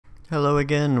Hello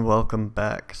again, welcome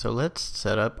back. So let's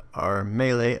set up our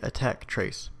melee attack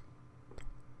trace.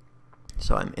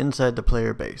 So I'm inside the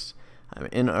player base. I'm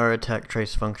in our attack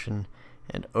trace function,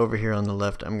 and over here on the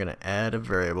left I'm going to add a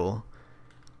variable.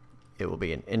 It will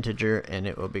be an integer and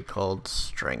it will be called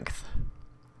strength.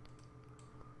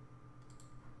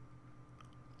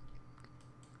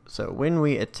 So when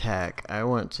we attack, I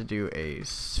want to do a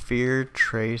sphere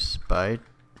trace by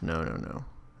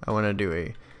I want to do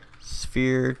a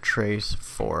sphere trace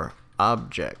for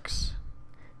objects.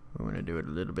 We want to do it a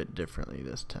little bit differently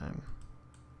this time.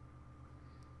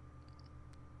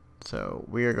 So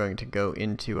we are going to go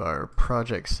into our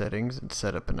project settings and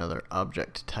set up another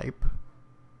object type.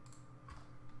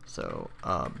 So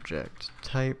object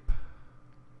type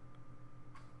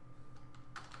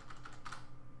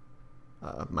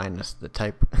minus the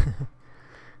type.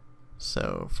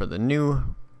 So for the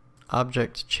new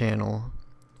object channel,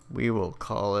 we will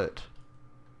call it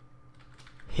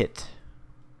hit.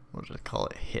 We'll just call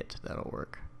it hit. That'll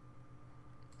work.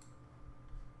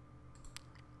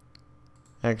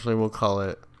 Actually, we'll call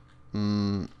it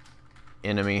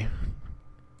enemy,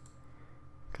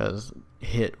 because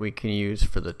hit we can use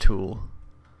for the tool.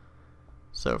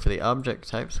 So for the object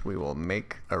types, we will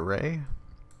make array,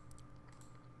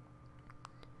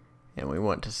 and we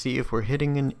want to see if we're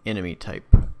hitting an enemy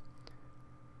type.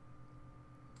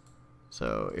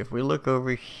 So if we look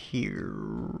over here,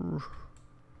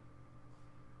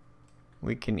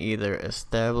 we can either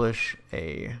establish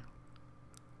a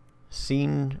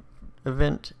scene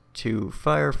event to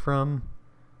fire from,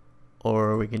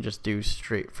 or we can just do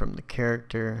straight from the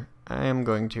character. I am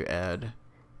going to add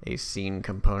a scene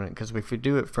component, because if we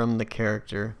do it from the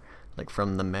character, like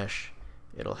from the mesh,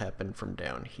 it'll happen from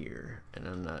down here, and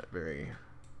I'm not very...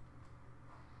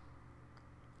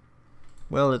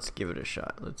 Well, let's give it a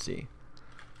shot. Let's see.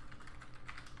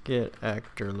 Get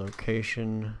actor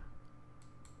location.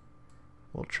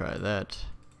 We'll try that.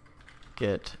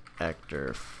 Get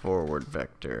actor forward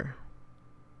vector.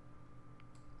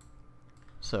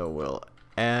 So we'll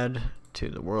add to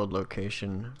the world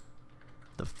location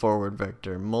the forward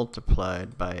vector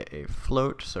multiplied by a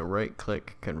float. So right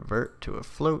click, convert to a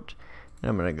float.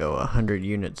 And I'm going to go 100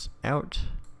 units out.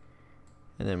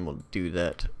 And then we'll do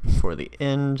that for the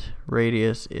end.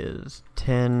 Radius is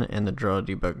 10 and the draw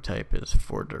debug type is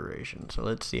for duration. So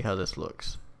let's see how this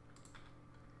looks.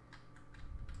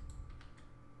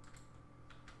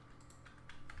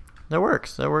 That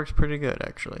works pretty good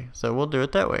actually. So we'll do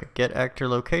it that way. Get actor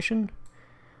location,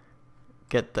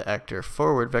 get the actor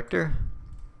forward vector.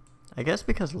 I guess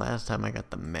because last time I got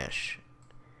the mesh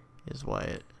is why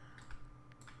it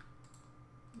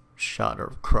shot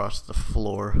across the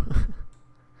floor.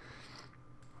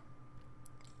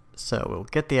 So we'll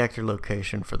get the actor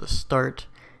location for the start,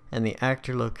 and the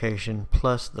actor location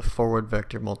plus the forward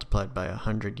vector multiplied by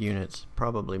 100 units,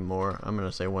 probably more. I'm going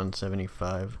to say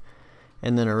 175,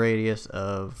 and then a radius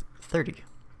of 30.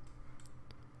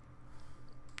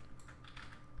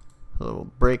 So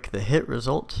we'll break the hit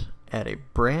result, add a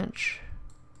branch,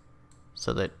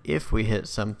 so that if we hit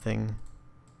something,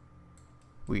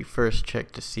 we first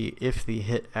check to see if the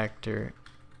hit actor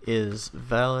is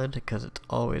valid, because it's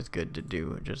always good to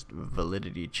do just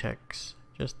validity checks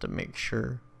just to make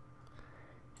sure.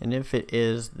 And if it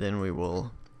is, then we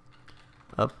will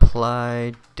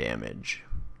apply damage.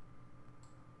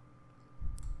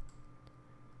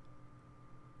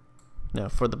 Now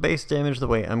for the base damage, the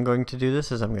way I'm going to do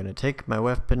this is I'm going to take my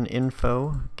weapon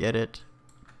info, get it,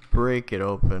 break it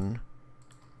open,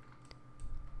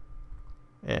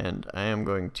 and I am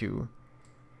going to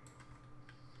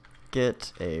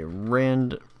get a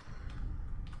random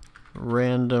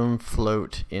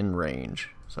float in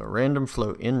range. So random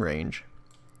float in range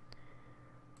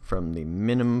from the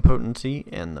minimum potency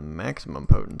and the maximum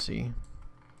potency.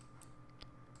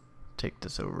 Take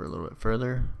this over a little bit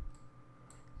further.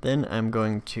 Then I'm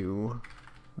going to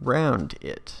round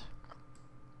it.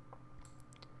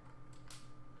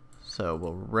 So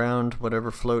we'll round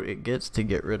whatever float it gets to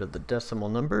get rid of the decimal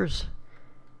numbers.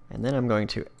 And then I'm going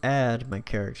to add my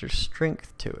character's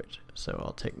strength to it. So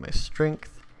I'll take my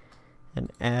strength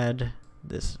and add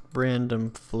this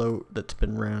random float that's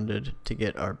been rounded to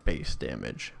get our base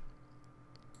damage.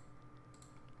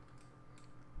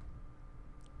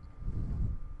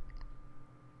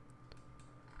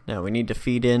 Now we need to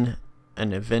feed in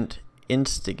an event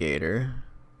instigator.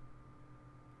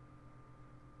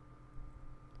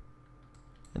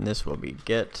 And this will be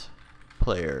get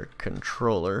player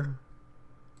controller.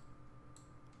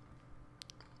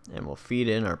 And we'll feed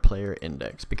in our player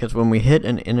index, because when we hit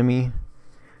an enemy,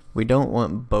 we don't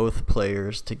want both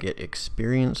players to get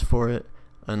experience for it.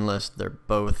 unless they're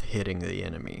both hitting the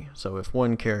enemy. So if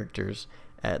one character's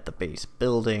at the base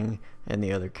building and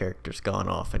the other character's gone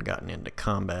off and gotten into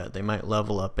combat, they might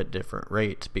level up at different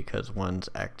rates because one's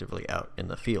actively out in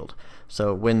the field.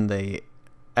 So when they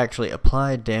actually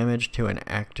apply damage to an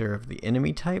actor of the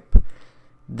enemy type,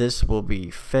 this will be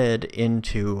fed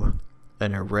into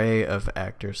an array of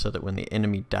actors so that when the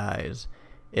enemy dies,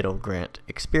 it'll grant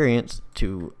experience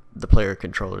to the player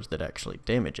controllers that actually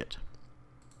damage it.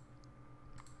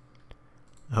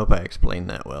 I hope I explained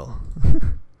that well.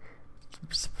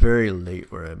 It's very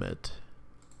late where I'm at.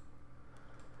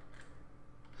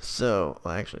 So,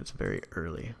 well, actually it's very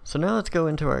early. So now let's go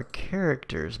into our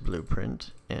characters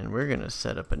blueprint, and we're gonna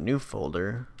set up a new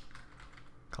folder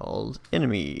called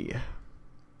enemy.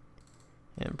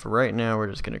 And for right now, we're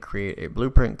just gonna create a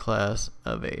blueprint class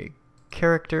of a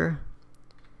character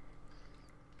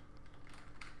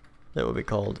that will be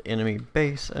called enemy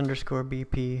base underscore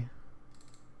BP.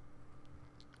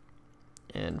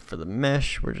 And for the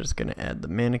mesh, we're just gonna add the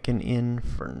mannequin in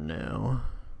for now.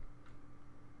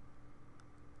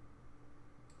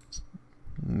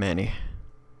 Many.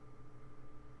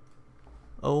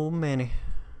 Oh, many.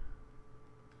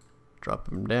 Drop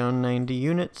them down 90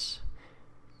 units.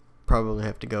 Probably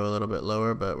have to go a little bit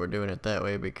lower, but we're doing it that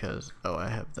way because, oh, I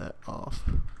have that off.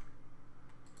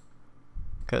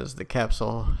 Because the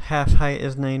capsule half height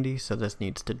is 90, so this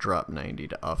needs to drop 90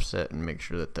 to offset and make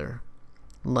sure that they're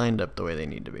lined up the way they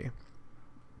need to be.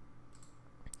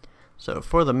 So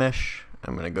for the mesh,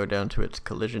 I'm going to go down to its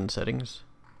collision settings,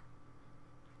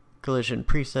 collision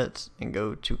presets, and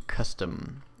go to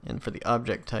custom. And for the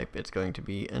object type, it's going to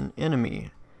be an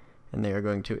enemy, and they are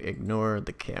going to ignore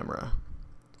the camera.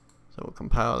 So we'll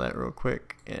compile that real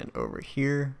quick, and over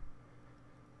here,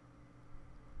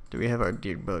 do we have our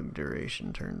debug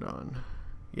duration turned on?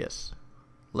 Yes.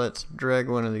 Let's drag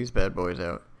one of these bad boys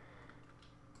out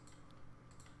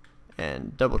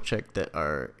and double check that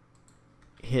our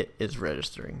hit is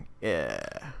registering.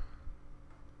 Yeah.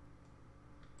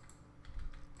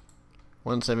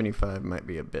 175 might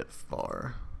be a bit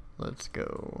far. Let's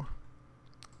go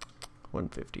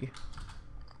 150.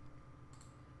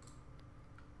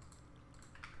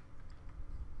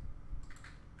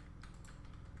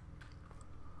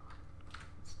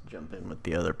 Let's jump in with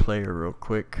the other player real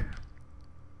quick.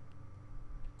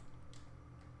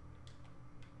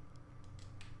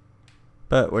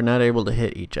 But we're not able to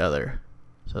hit each other,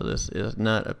 so this is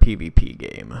not a PvP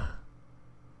game.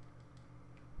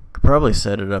 Could probably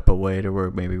set it up a way to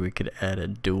where maybe we could add a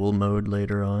duel mode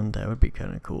later on. That would be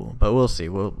kind of cool, but we'll see.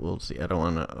 We'll see. I don't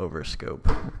want to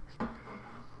overscope.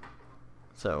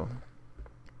 So,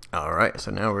 all right.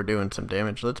 So now we're doing some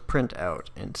damage. Let's print out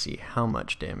and see how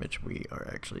much damage we are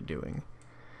actually doing.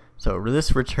 So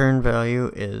this return value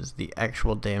is the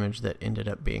actual damage that ended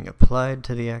up being applied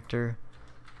to the actor.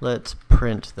 Let's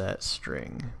print that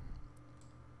string.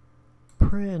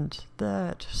 Print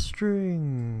that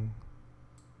string.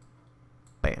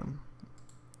 Bam.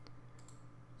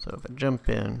 So if I jump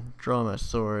in, draw my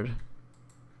sword,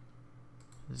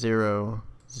 0,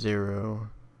 0,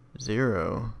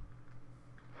 0.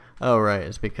 Oh, right,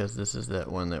 it's because this is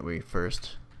that one that we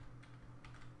first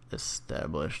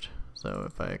established. So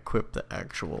if I equip the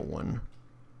actual one,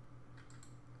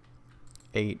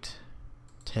 8,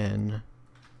 10,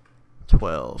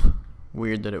 12.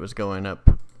 Weird that it was going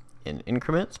up in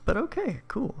increments, but okay,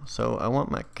 cool. So I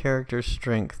want my character's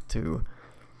strength to,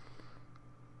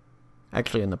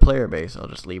 actually in the player base, I'll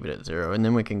just leave it at 0, and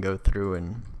then we can go through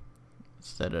and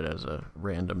set it as a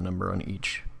random number on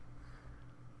each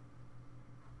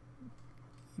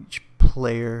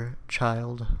player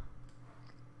child.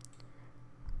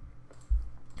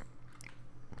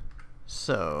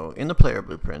 So in the player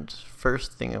blueprint,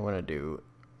 first thing I want to do,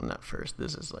 not first,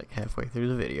 this is like halfway through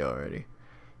the video already.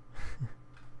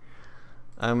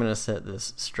 I'm going to set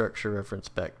this structure reference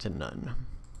back to none.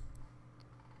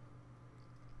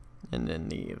 And then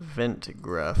the event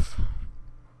graph,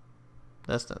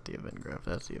 that's not the event graph,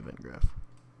 that's the event graph.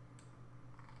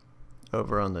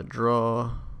 Over on the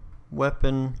draw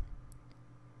weapon,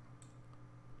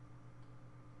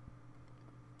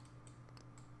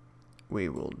 we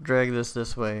will drag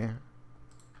this way,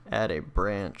 add a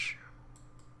branch.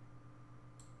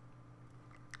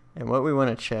 And what we want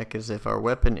to check is if our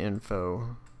weapon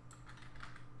info,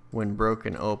 when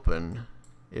broken open,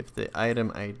 if the item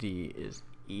ID is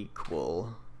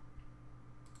equal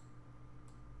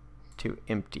to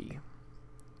empty.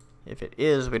 If it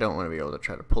is, we don't want to be able to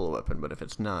try to pull a weapon, but if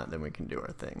it's not, then we can do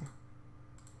our thing.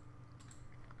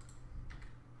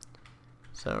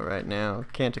 So right now,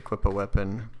 can't equip a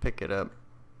weapon, pick it up,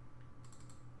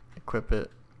 equip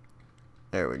it,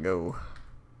 there we go.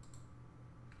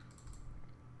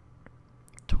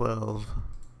 12,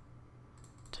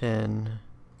 10,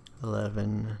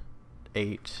 11,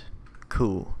 8.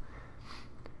 Cool.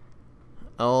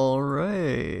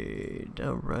 Alright.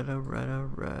 Alright.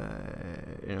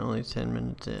 And only 10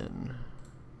 minutes in.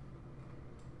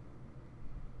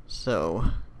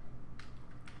 So,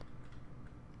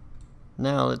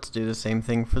 now let's do the same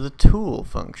thing for the tool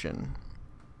function.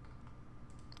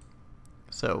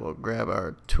 So we'll grab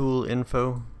our tool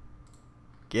info,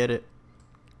 get it,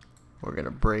 we're going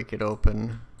to break it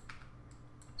open,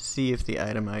 see if the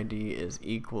item ID is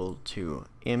equal to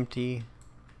empty,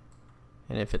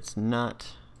 and if it's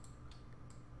not,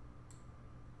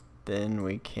 then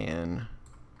we can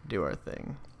do our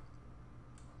thing.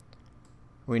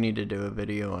 We need to do a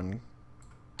video on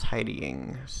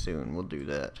tidying soon, we'll do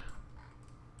that.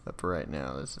 But for right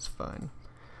now, this is fine.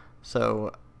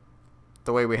 So,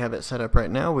 the way we have it set up right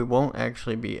now, we won't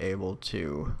actually be able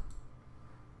to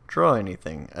draw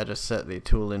anything. I just set the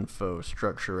tool info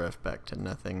structure ref back to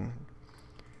nothing.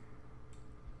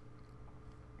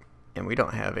 And we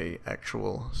don't have a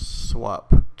actual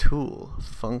swap tool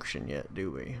function yet,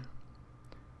 do we?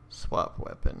 Swap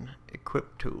weapon,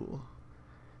 equip tool.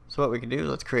 So what we can do is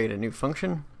let's create a new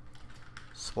function,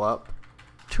 swap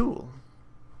tool.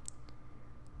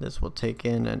 This will take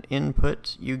in an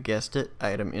input, you guessed it,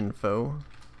 item info.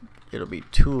 It'll be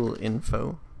tool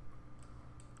info.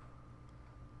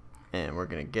 And we're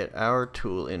going to get our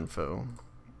tool info,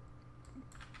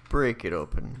 break it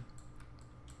open,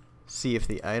 see if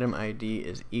the item ID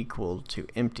is equal to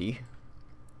empty.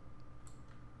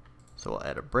 So we'll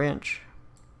add a branch.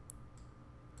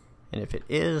 And if it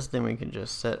is, then we can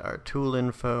just set our tool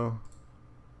info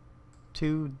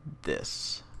to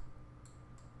this.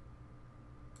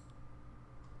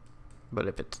 But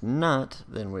if it's not,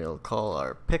 then we'll call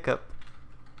our pickup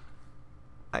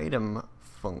item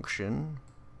function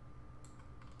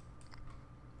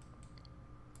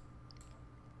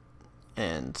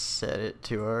and set it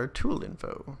to our tool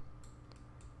info.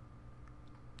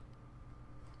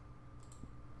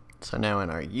 So now in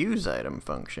our use item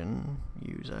function,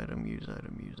 use item,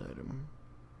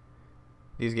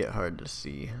 these get hard to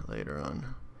see later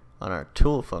on. On our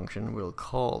tool function, we'll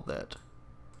call that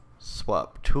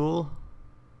swap tool,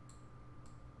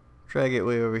 drag it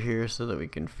way over here so that we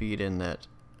can feed in that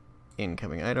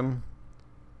incoming item,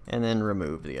 and then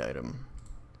remove the item.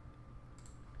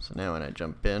 So now when I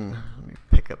jump in, let me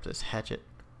pick up this hatchet.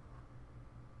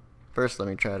 First let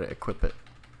me try to equip it.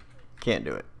 Can't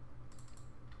do it.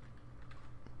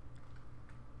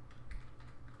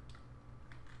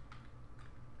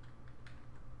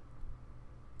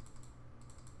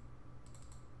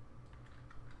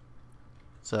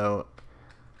 So,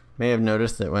 may have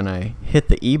noticed that when I hit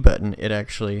the E button, it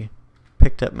actually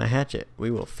picked up my hatchet.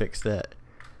 We will fix that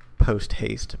post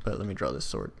haste, but let me draw this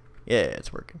sword. Yeah,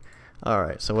 it's working.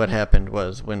 Alright, so what happened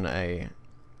was when I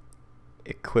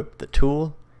equipped the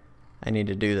tool, I need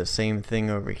to do the same thing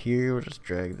over here. We'll just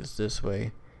drag this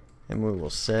way, and we will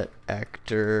set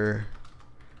actor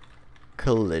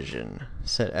collision.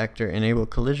 Set actor enable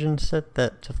collision, set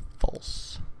that to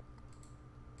false.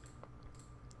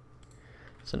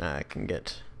 So now I can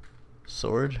get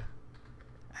sword,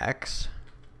 axe,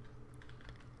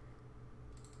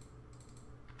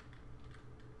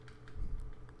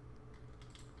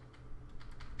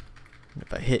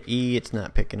 if I hit E, it's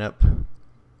not picking up.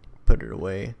 Put it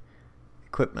away.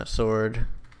 Equip my sword.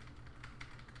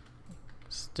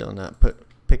 Still not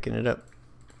picking it up.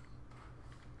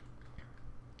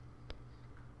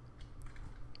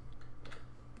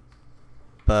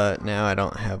 But now I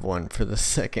don't have one for the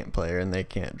second player and they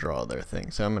can't draw their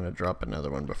thing. So I'm going to drop another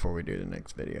one before we do the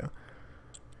next video.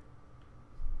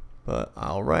 But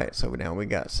alright, so now we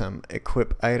got some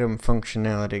equip item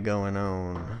functionality going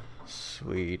on.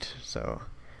 Sweet. So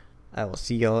I will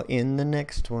see y'all in the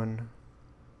next one.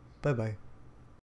 Bye bye.